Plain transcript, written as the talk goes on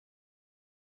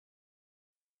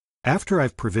After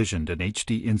I've provisioned an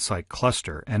HDInsight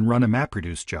cluster and run a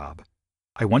MapReduce job,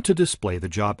 I want to display the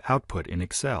job output in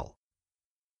Excel.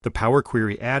 The Power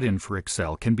Query add-in for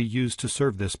Excel can be used to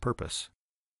serve this purpose.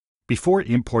 Before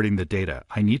importing the data,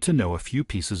 I need to know a few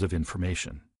pieces of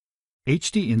information.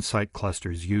 HDInsight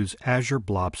clusters use Azure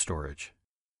Blob Storage.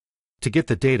 To get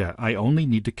the data, I only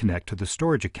need to connect to the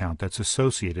storage account that's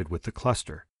associated with the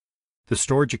cluster. The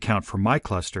storage account for my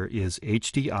cluster is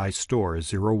HDI Store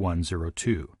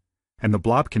 0102, and the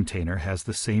blob container has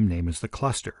the same name as the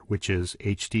cluster, which is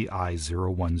HDI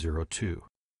 0102.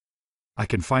 I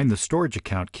can find the storage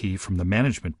account key from the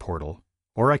management portal,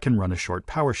 or I can run a short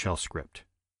PowerShell script.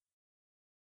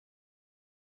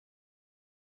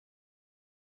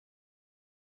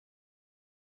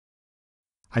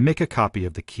 I make a copy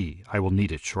of the key. I will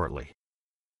need it shortly.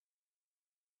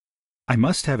 I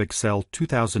must have Excel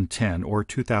 2010 or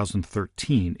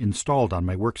 2013 installed on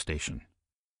my workstation.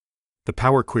 The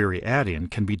Power Query add-in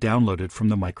can be downloaded from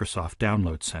the Microsoft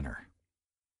Download Center.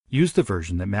 Use the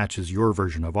version that matches your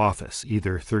version of Office,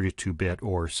 either 32-bit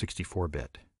or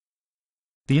 64-bit.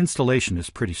 The installation is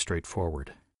pretty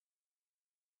straightforward.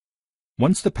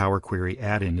 Once the Power Query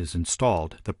add-in is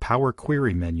installed, the Power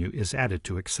Query menu is added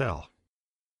to Excel.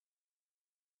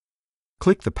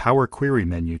 Click the Power Query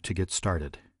menu to get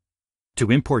started.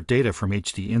 To import data from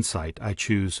HDInsight, I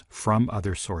choose From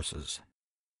Other Sources.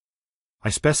 I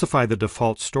specify the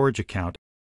default storage account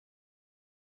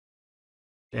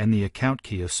and the account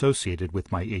key associated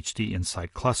with my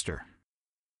HDInsight cluster.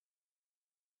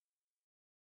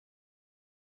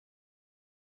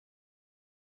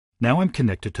 Now I'm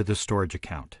connected to the storage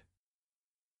account.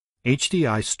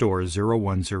 HDI Store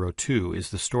 0102 is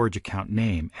the storage account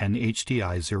name, and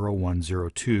HDI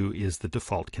 0102 is the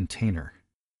default container.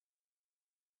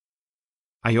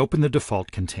 I open the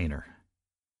default container.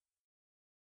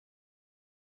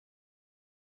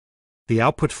 The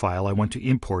output file I want to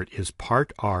import is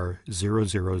part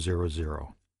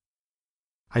R0000.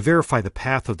 I verify the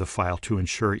path of the file to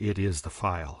ensure it is the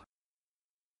file.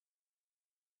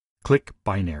 Click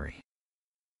Binary.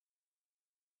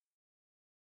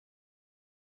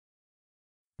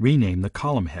 Rename the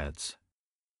column heads.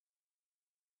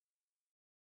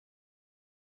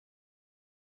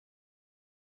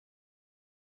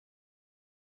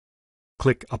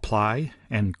 Click Apply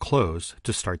and Close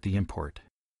to start the import.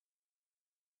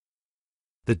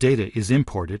 The data is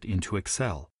imported into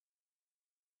Excel.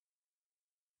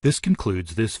 This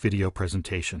concludes this video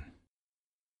presentation.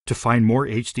 To find more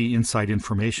HDInsight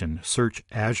information, search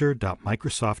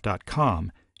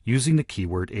azure.microsoft.com using the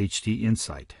keyword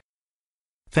HDInsight.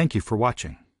 Thank you for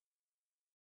watching.